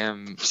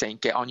 saying,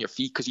 "Get on your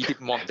feet," because he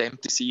didn't want them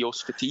to see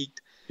us fatigued.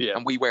 Yeah.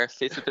 And we were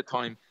fit at the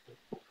time.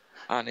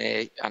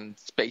 And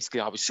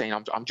basically I was saying,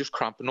 I'm just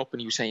cramping up, and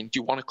he was saying, "Do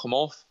you want to come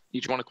off? Do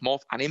you want to come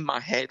off?" And in my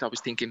head I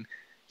was thinking,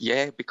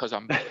 yeah, because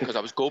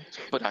I was good,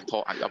 but I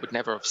thought I would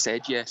never have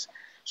said yes.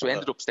 So I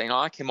ended up staying.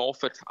 I came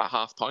off at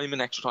half time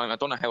and extra time. I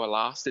don't know how I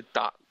lasted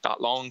that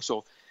long.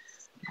 So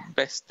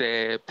best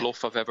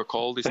bluff I've ever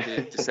called is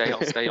to say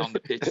I'll stay on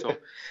the pitch. So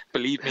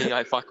believe me,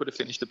 if I could have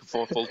finished it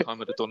before full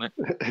time, I'd have done it.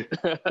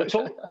 It's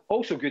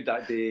also good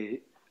that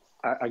day.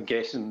 I'm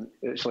guessing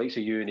it's like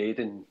you and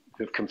Aidan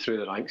who've come through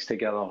the ranks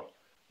together.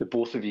 The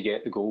both of you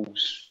get the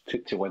goals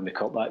to win the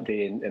cup that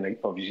day, and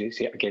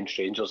obviously against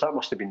Rangers. That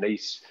must have been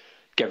nice,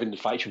 given the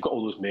fact you've got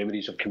all those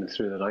memories of coming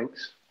through the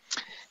ranks.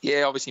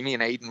 Yeah, obviously me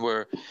and Aidan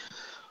were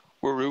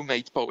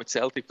roommates both at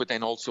Celtic, but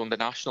then also on the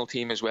national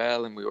team as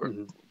well, and we were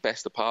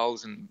best of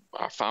pals, and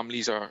our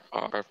families are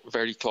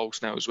very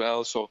close now as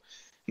well. So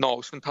no, it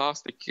was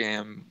fantastic.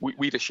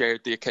 We'd have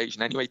shared the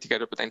occasion anyway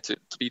together, but then to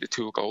be the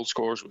two goal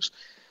scorers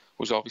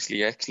was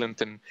obviously excellent.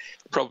 And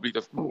probably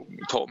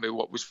talking about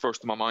what was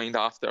first in my mind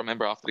I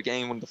remember after the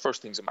game, one of the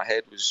first things in my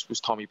head was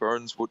Tommy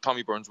Burns.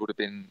 Tommy Burns would have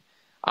been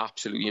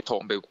absolutely, you're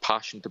talking about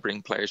passion to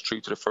bring players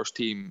through to the first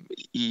team.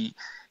 He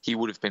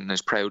would have been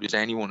as proud as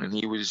anyone, and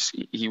he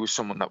was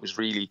someone that was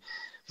really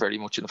very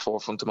much in the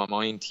forefront of my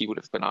mind. He would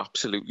have been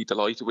absolutely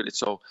delighted with it.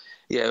 So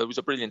yeah, it was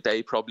a brilliant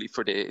day probably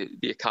for the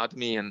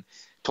academy. And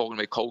talking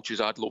about coaches,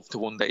 I'd love to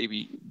one day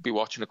be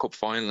watching a cup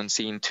final and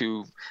seeing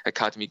two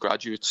academy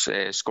graduates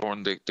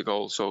scoring the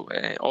goal. So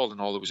all in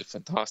all, it was a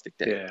fantastic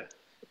day. Yeah.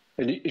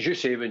 And as you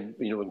say, when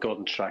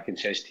Gordon Strachan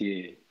says to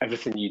you,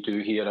 everything you do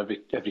here,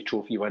 every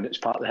trophy you win, it's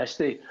part of the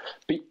history.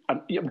 But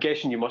I'm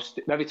guessing you must,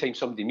 every time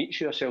somebody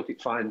meets you, a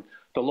Celtic fan,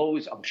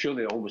 I'm sure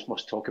they always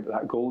must talk about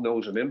that goal and they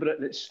always remember it.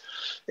 And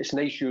it's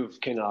nice you've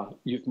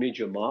made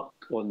your mark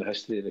on the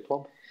history of the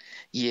club.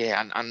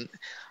 Yeah, and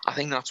I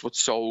think that's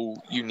what's so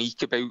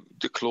unique about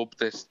the club,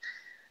 that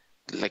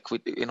like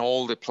in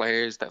all the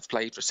players that have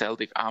played for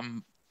Celtic,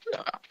 I'm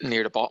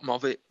near the bottom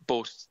of it,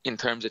 but in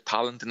terms of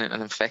talent and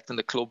affecting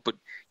the club. But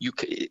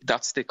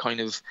that's the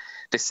kind of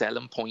the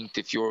selling point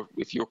if you're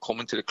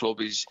coming to the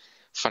club, is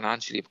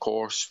financially, of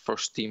course.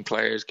 First team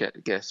players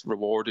get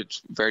rewarded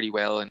very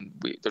well, and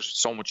there's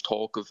so much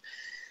talk of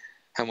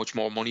how much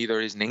more money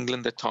there is in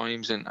England at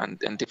times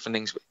and different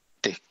things.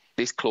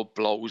 This club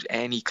blows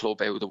any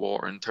club out of the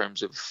water in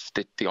terms of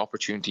the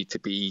opportunity to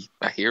be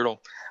a hero,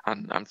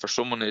 and for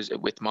someone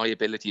with my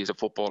ability as a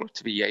footballer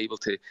to be able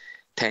to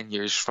 10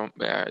 years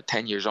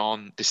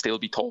on to still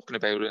be talking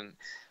about it,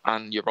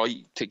 and you're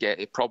right to get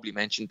it probably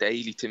mentioned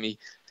daily to me.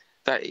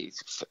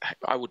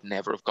 I would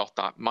never have got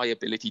that. My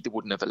ability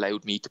wouldn't have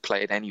allowed me to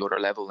play at any other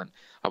level, and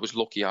I was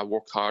lucky. I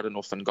worked hard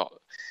enough and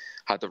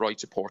had the right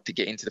support to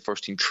get into the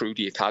first team through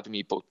the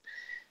academy. But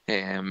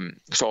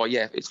so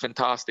yeah, it's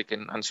fantastic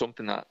and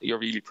something that you're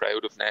really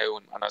proud of now.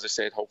 And as I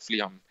said,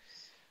 hopefully I'm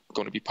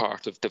going to be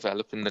part of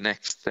developing the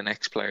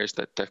next players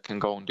that can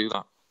go and do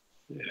that.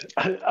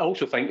 Yeah. I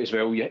also think as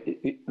well,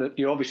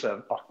 you obviously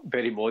are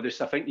very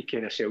modest. I think you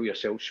kind of sell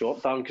yourself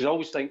short, Darren, because I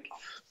always think,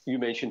 you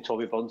mentioned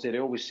Tommy Burns there, he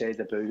always said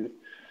about,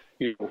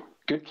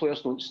 good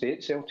players don't stay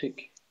at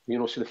Celtic.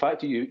 So the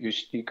fact that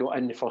you got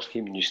in the first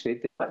game and you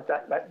stayed there,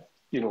 that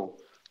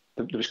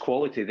there was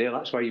quality there.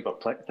 That's why you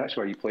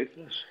played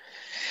for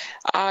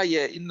us.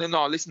 Yeah.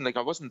 No, listen, like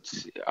I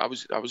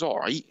was all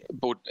right,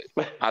 but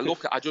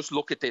I just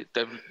look at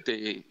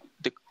the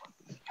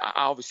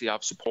obviously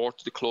I've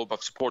supported the club.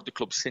 I've supported the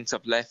club since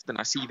I've left, and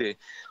I see the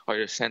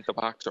either centre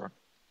backs or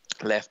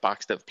left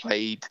backs that have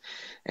played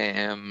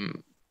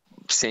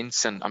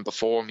since and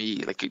before me.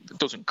 Like, it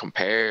doesn't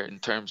compare in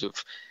terms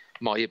of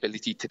my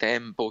ability to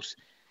them. But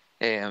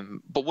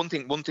one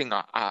thing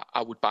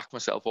I would back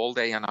myself all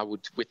day, and I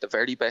would with the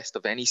very best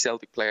of any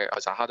Celtic player,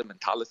 as I had a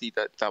mentality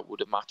that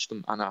would have matched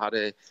them, and I had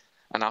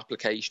an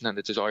application and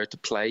a desire to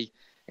play,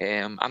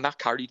 and that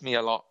carried me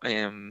a lot.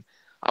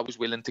 I was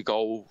willing to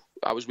go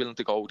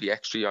the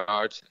extra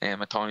yard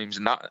at times,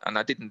 and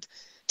I didn't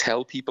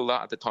tell people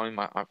that at the time.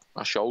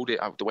 I showed it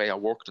the way I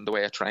worked and the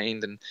way I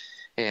trained,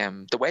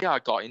 and the way I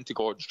got into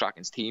Gordon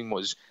Strachan's team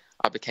was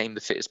I became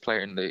the fittest player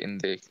in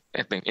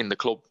the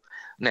club.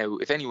 Now,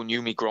 if anyone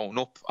knew me growing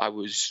up, I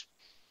was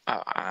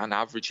an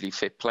averagely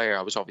fit player.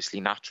 I was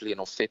obviously naturally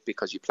enough fit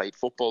because you played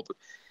football, but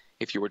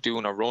if you were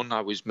doing a run,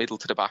 I was middle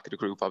to the back of the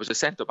group. I was a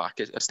centre-back,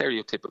 a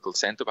stereotypical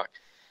centre-back.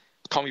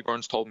 Tommy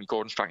Burns told me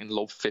Gordon Strachan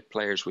loved fit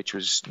players, which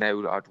was,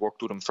 now I'd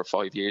worked with him for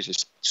 5 years,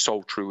 it's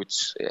so true.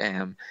 It's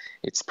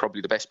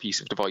probably the best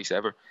piece of advice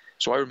ever.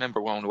 So I remember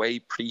going away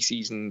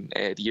pre-season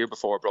the year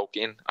before I broke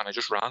in, and I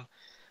just ran.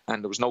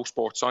 And there was no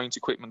sports science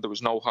equipment, there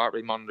was no heart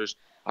rate monitors.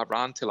 I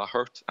ran till I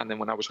hurt, and then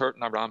when I was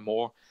hurting, I ran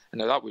more. And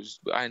now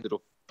I ended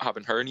up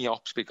having hernia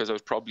ops because I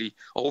was probably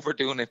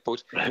overdoing it.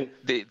 But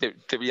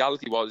the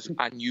reality was,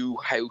 I knew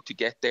how to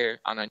get there,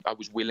 and I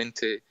was willing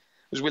to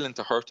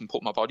hurt and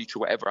put my body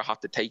through whatever I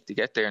had to take to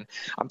get there. And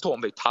I'm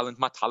talking about talent.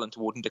 My talent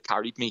wouldn't have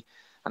carried me.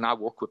 And I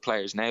work with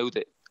players now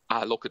that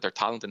I look at their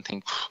talent and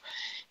think,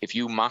 if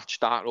you match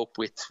that up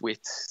with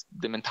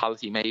the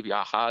mentality maybe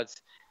I had,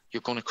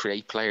 you're going to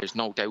create players,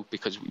 no doubt,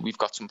 because we've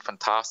got some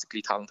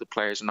fantastically talented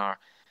players in our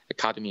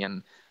academy,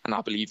 and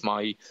I believe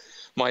my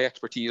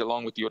expertise,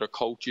 along with the other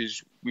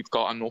coaches, we've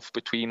got enough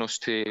between us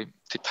to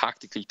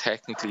tactically,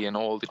 technically, and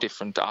all the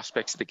different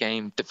aspects of the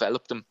game,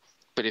 develop them.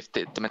 But if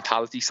the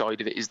mentality side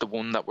of it is the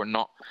one that we're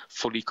not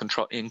fully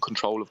in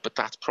control of, but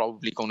that's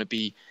probably going to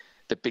be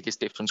the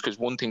biggest difference, because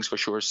one thing's for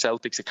sure,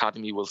 Celtic's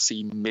academy will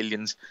see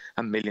millions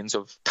and millions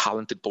of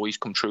talented boys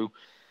come through.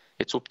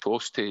 It's up to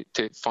us to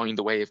find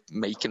a way of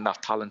making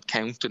that talent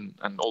count,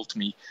 and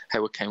ultimately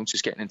how it counts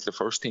is getting into the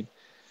first team.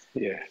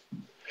 Yeah.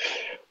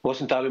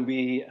 Listen, Darren,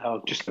 we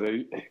have just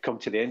about come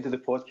to the end of the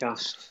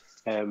podcast.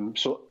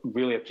 So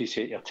really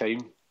appreciate your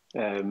time.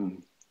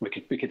 We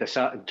could have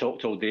sat and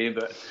talked all day,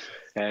 but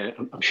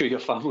I'm sure your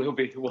family will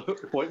be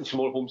wanting some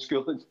more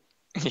homeschooling.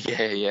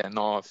 Yeah.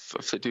 No, I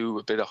have to do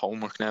a bit of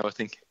homework now, I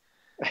think.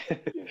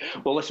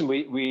 Well, listen,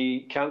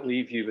 we can't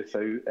leave you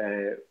without.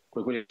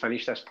 We're going to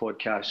finish this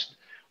podcast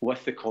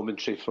with the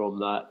commentary from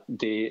that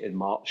day in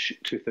March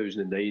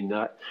 2009,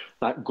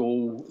 that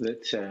goal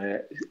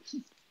that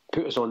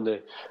put us on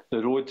the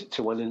road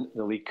to winning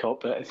the League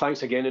Cup.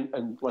 Thanks again,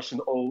 and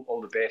listen,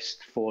 all the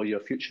best for your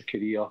future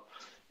career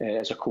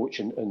as a coach,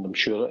 and I'm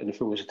sure in the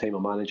fullness of time a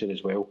manager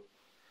as well.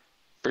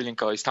 Brilliant,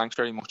 guys. Thanks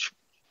very much.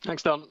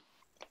 Thanks, Dan.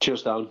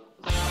 Cheers, Dan.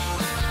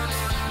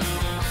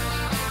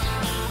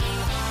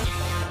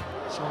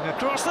 Swung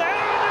across there,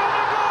 and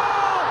a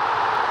goal!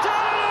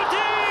 Darren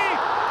O'Dea!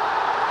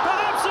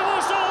 Perhaps the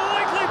most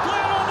unlikely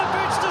player on the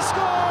pitch to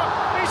score.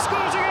 He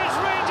scores against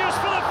Rangers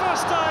for the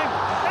first time,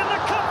 in the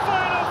Cup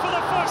final for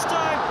the first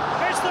time.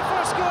 It's the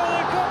first goal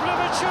in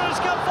Cooperative Insurance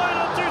Cup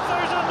final 2009,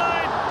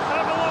 and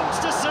it belongs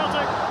to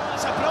Celtic.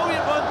 It's a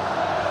brilliant one.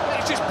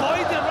 It's just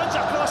Boyd that runs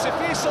across the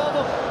face of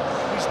him.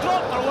 He's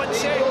dropped for one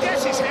set,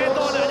 gets his head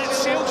on it, and it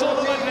sails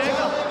over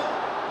McGregor.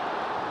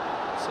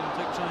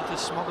 Celtic trying to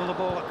smuggle the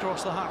ball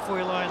across the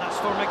halfway line. That's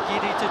for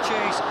McGeady to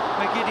chase.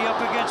 McGeady up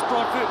against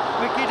Broadfoot.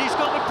 McGeady's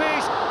got the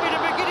pace.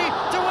 Aidan McGeady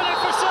to win it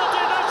for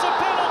Celtic. That's a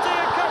penalty,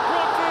 and Kirk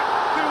Broadfoot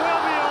could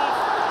well be off.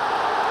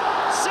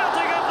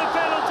 Celtic have the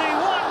penalty,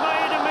 won by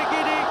Aidan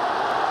McGeady.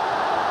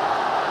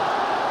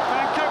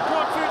 And Kirk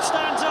Broadfoot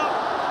stands up,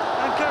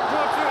 and Kirk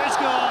Broadfoot is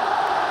gone.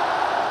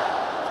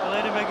 So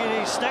Aidan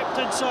McGeady stepped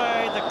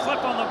inside, the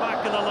clip on the back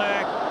of the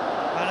leg,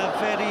 and a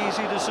very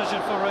easy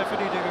decision for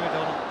referee Digger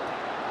O'Donnell.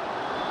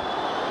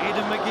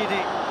 Aidan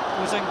McGeady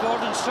was in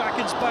Gordon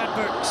Strachan's bad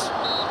books.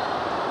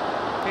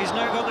 He's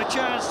now got the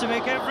chance to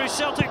make every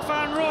Celtic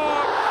fan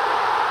roar.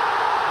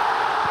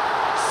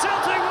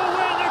 Celtic will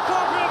win the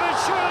Cooperative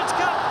Insurance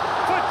Cup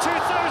for 2009.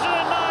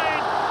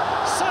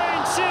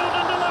 Signed, sealed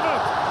and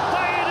delivered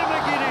by Aidan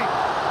McGeady.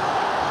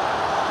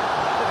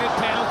 A good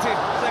penalty.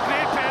 It's a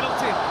great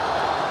penalty.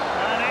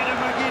 And Aidan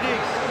McGeady,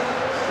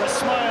 the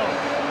smile,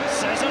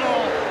 says it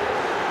all.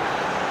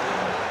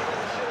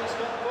 Insurance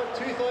Cup for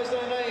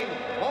 2009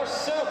 for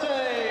Celtic.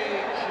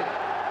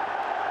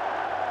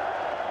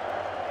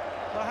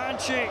 The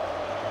handshake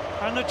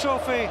and the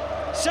trophy.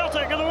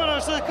 Celtic are the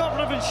winners of the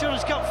Cooperative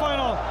Insurance Cup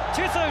final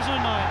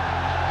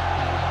 2009.